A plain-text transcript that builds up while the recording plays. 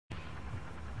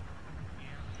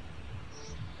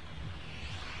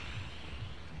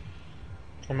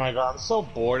Oh my god, I'm so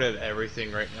bored of everything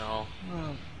right now.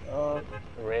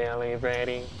 Really,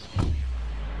 Brady?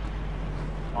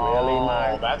 Oh, Really,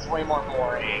 Mike? that's way more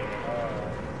boring.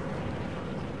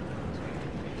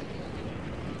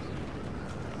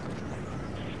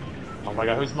 Oh my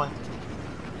god, who's mine?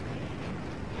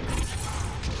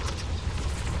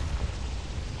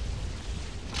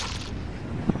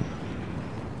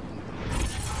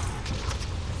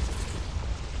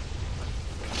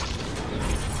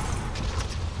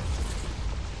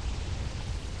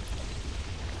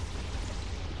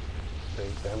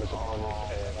 Damage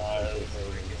opponents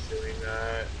and doing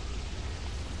that.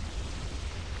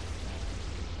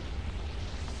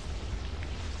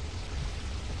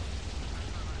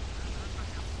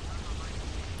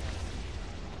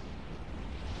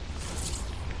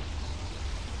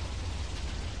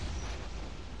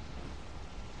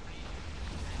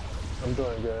 I'm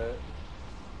doing good.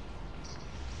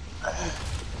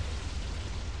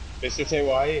 Mr. Tay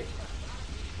White.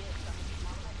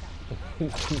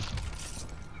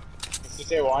 Mr.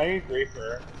 Tay, why are you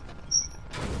griefer?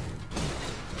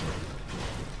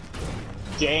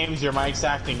 James, your mic's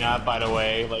acting up, by the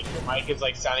way. Like, your mic is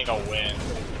like sounding a wind.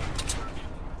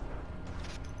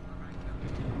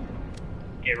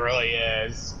 It really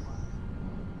is.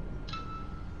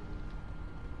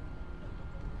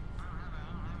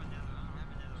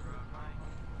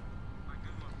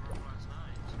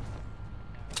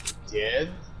 Did?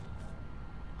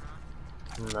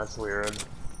 That's weird.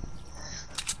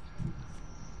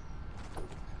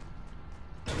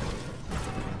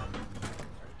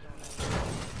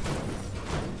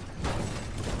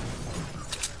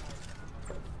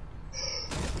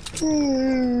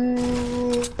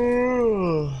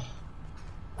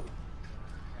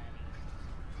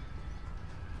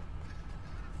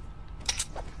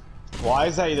 Why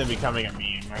is that even becoming a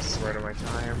meme? I swear to my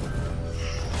time.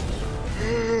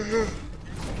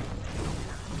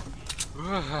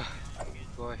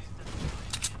 Boy.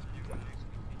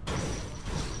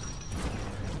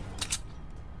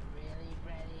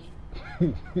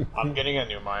 I'm getting a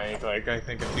new mic, like, I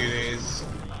think a few days.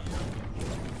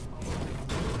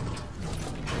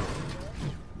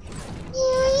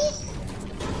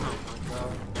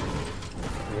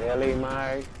 Really,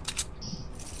 Mike?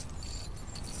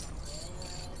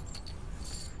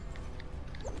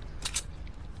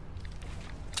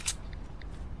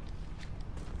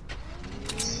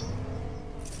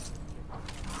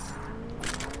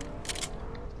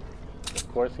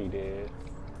 Of course he did.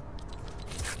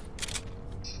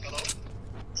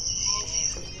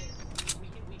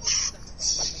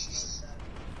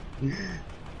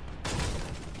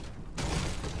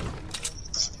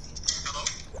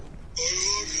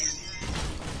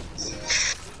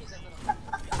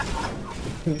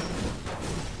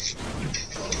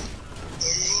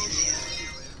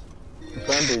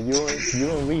 Thunder, you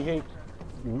and we hate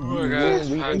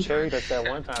Cherry that's that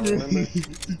one time, remember?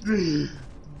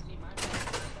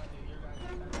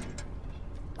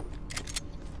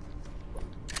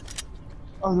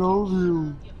 I love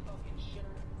you.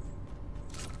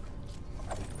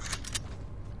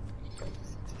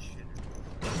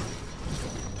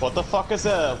 What the fuck is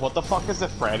a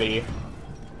Freddy?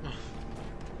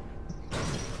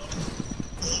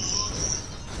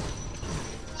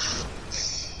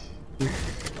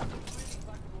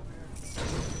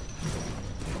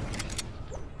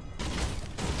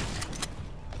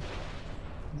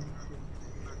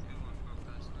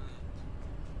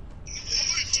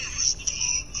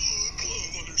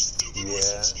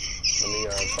 Yeah,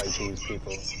 let me fight these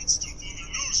people.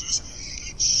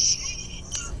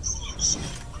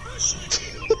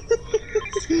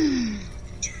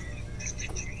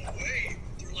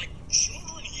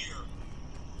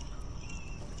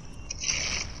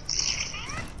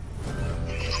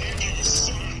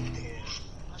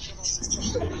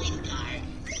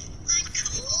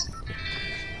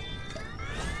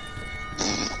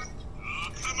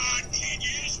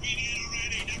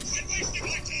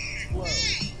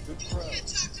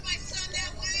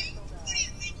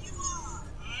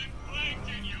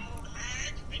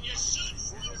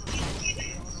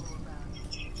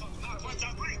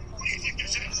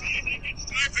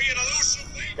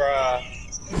 Bruh.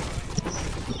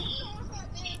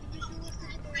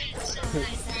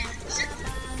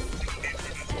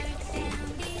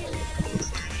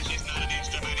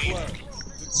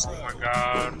 Oh my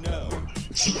god.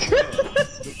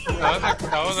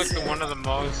 that was like one of the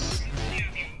most.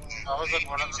 That was like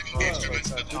one of the most.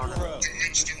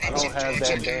 I don't have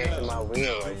that dance in my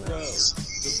wheel right now.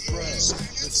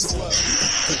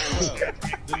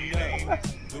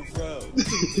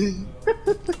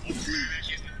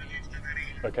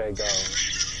 Okay, go.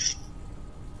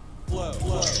 Flow,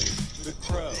 the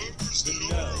crow, the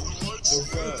no, the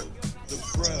row, the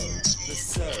bro, the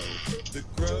so, the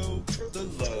grow, the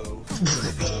low,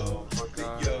 the low, the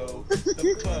yo,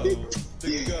 the po,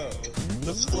 the go,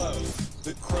 the flow,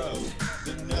 the crow,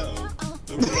 the no,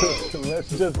 the row. Let's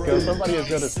just go. Somebody is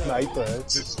gonna snipe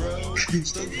us. The bro, the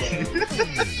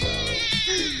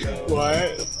low, the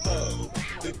What? the po,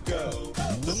 the go,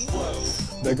 the flow.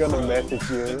 They're gonna message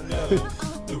you.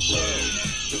 The row,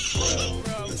 the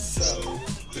bro, the so,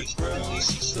 the grow,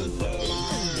 the low,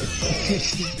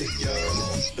 the yo,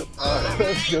 the po.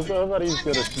 Somebody's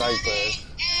gonna snipe us.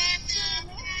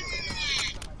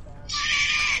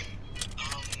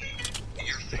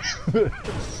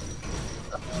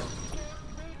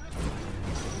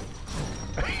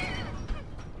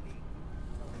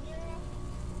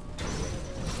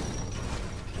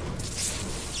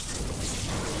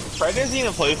 Fred doesn't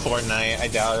even play Fortnite, I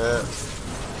doubt it.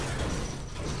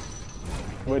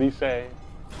 What'd he say?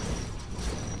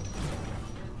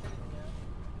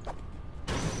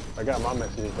 I got my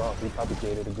messages off. He probably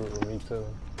created a group with me too.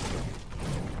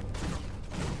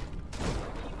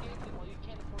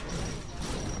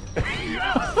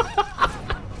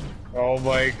 Oh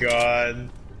my god.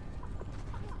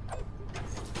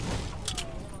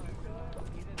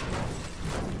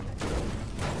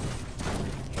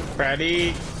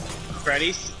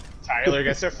 Tyler,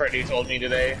 guess what Freddy told me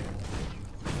today?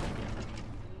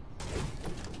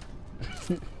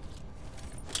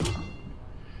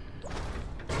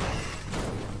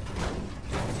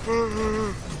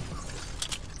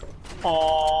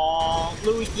 Aww,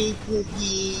 Luigi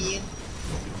Cookie.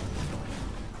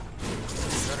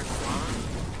 Better come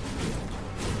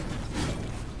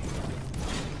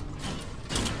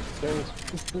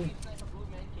on.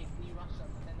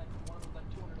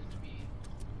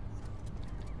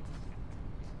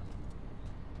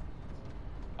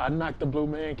 I knocked the blue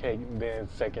Mancake, and then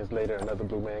seconds later another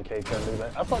blue Mancake comes in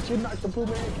like, I thought you knocked the blue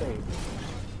Mancake.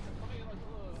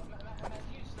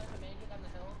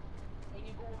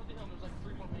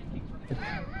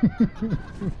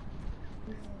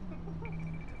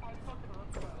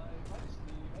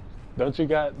 Don't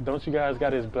you guys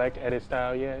got his black edit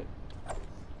style yet?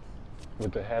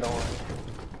 With the hat on?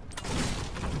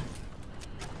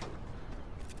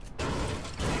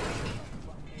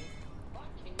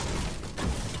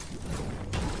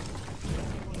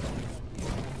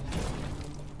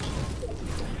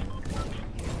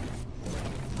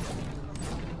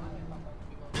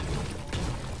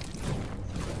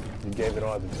 You gave it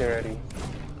all to charity.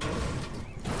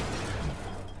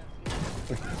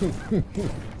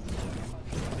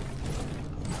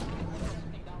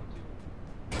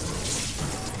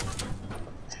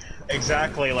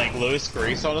 Exactly, like Louis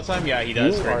Grease all the time? Yeah, he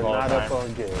does You scrape are all the not time. up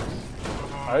on gifts.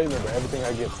 I remember everything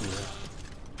I give to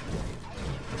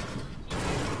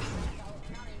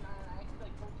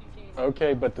you.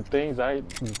 Okay, but the things I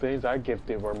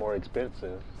gifted were more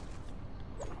expensive.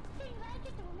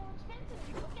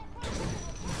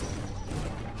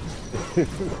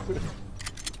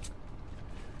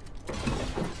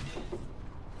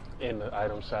 In the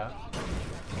item shop.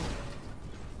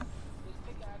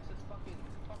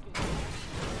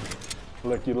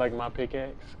 Look, you like my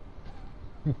pickaxe?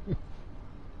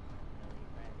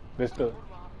 This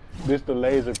the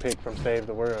laser pick from Save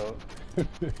the World.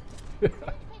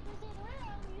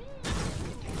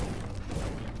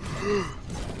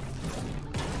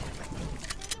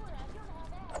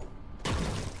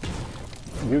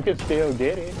 You can still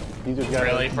get it. You just gotta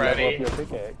Really, level Freddy? up your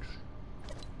pickaxe.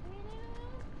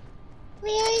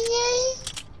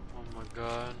 Oh my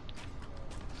god.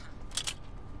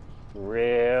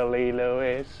 Really,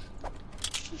 Louis?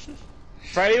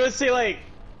 Freddy would say like,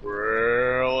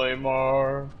 really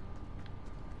more?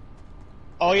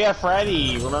 Oh yeah,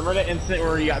 Freddy, remember the incident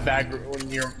where you got back when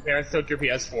your parents took your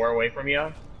PS4 away from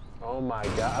you? Oh my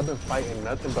god, I've been fighting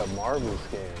nothing but Marvel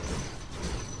skins.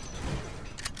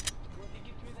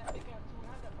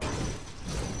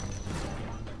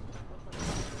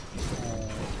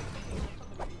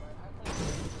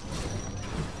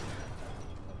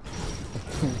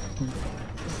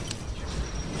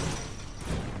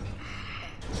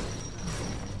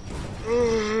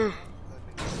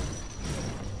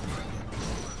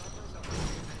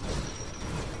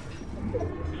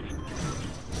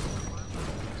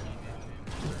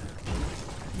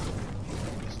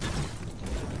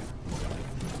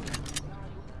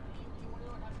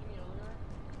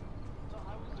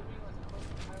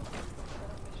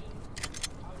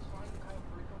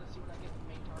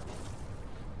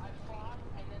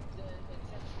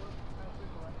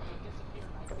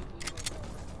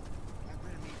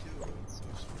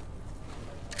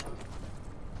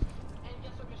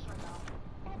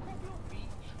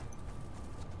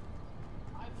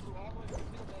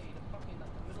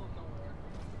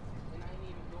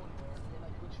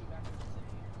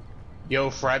 Yo,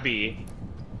 Frebby.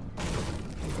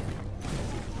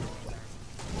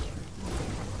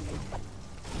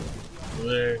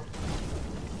 There.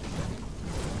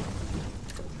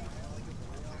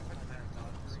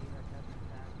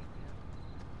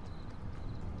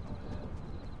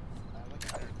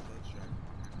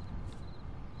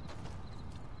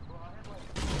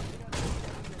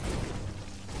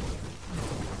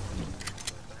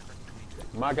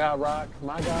 My God, Rock.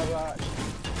 My God, Rock.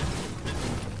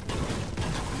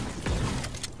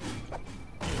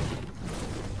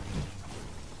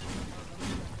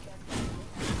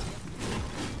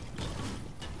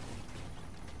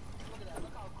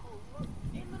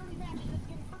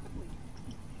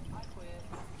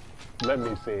 Let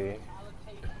me see.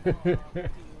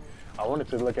 I wanted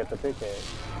to look at the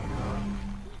pickaxe.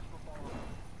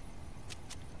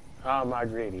 How am I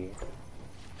greedy?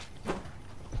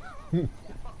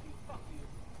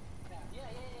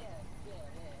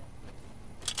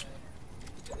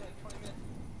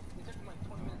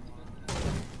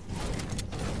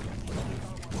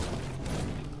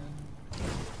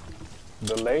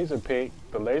 The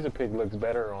laser pick looks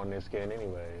better on this skin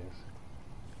anyways.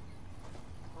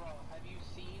 Bro, have you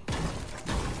seen?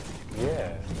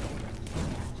 Yeah.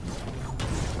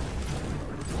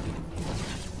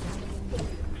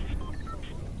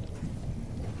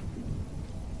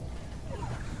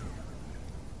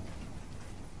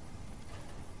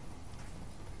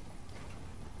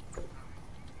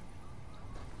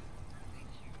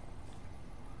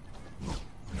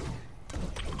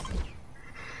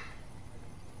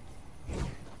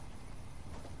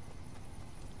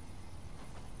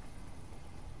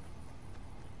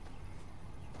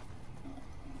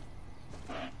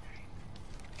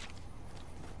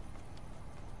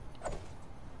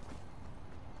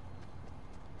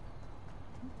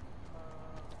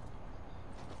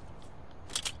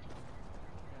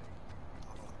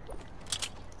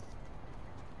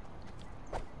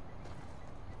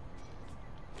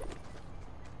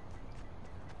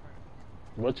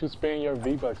 What you spend your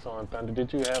V-Bucks on, Thunder?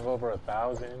 Did you have over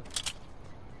 1,000? Every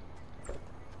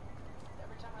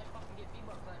time I fucking get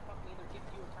V-Bucks, I fucking either gift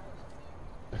you a tile or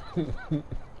something.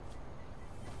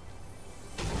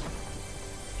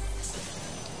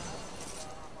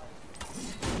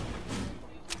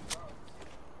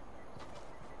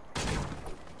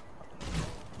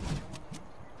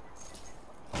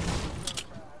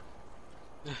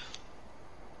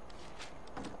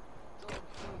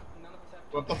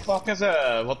 What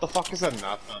the fuck is a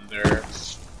nut thunder?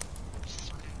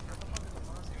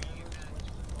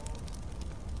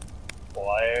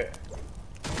 What?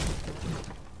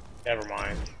 Never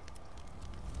mind.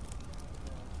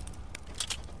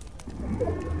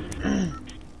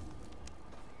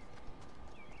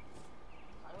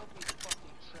 I hope you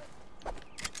fucking trip.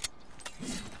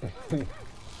 I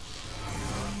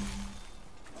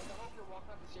hope you're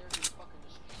walking up the stairs and you fucking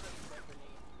just trip and break your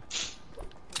knee.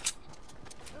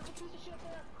 There's a piece of shit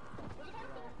there! There's a guy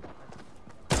there!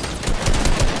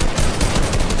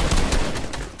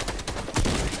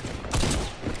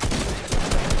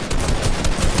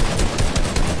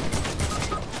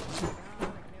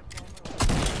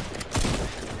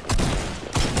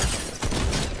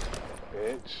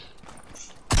 Bitch.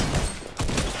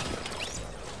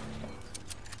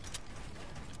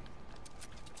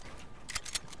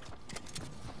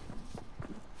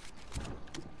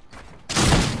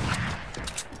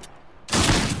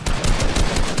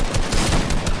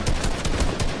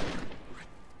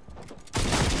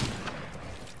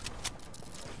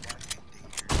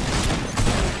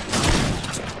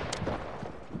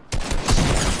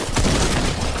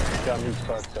 Got me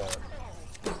fucked up.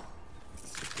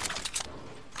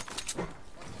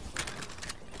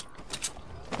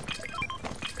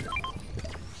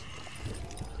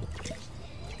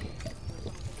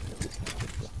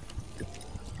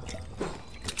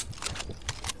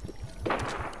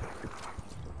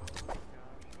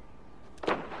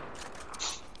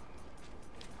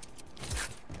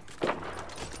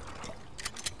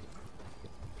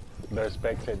 They're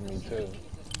spectating me too.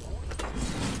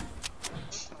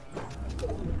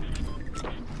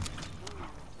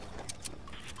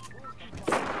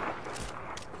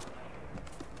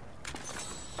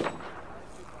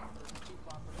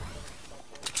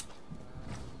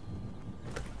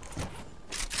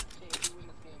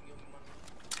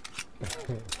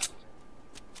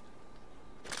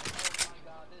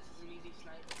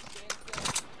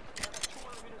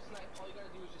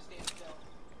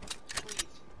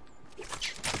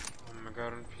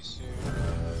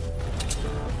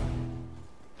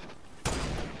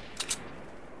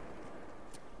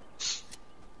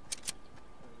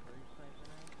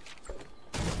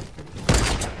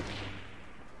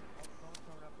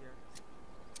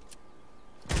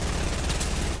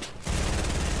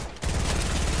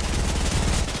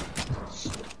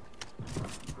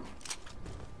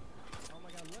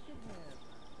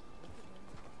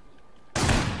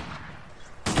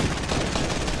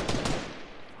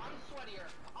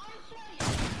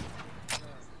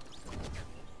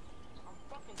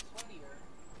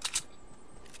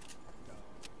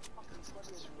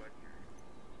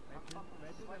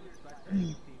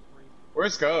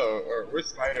 Where's Go? Or where's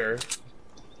Spider? Wait,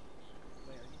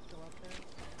 are you still up there?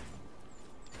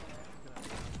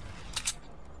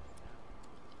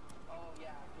 Oh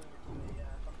yeah, I'm doing it too. Yeah,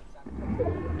 fucking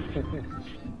sacrifice.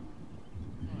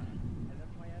 And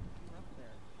that's why I had to be up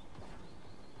there.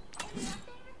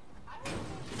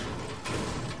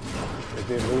 Is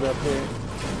there loot up there?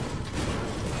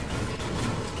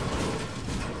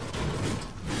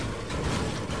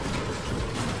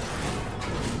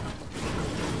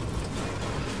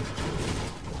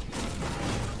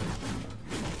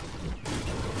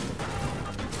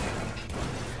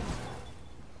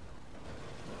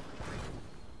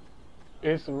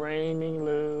 It's raining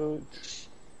loot.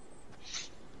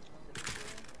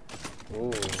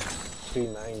 Ooh,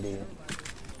 P90.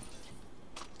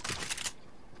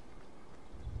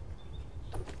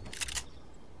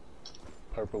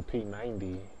 Purple P90. Wait,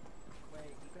 you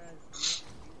guys,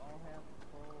 you all have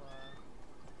full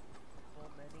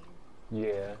mini?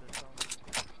 Yeah.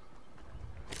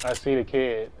 I see the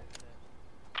kid.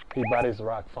 He bought his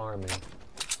rock farming.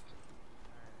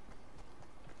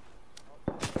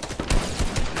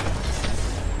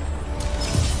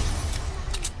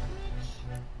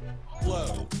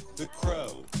 Flow, the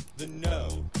crow, the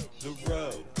no, the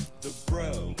row, the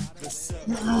bro, the so.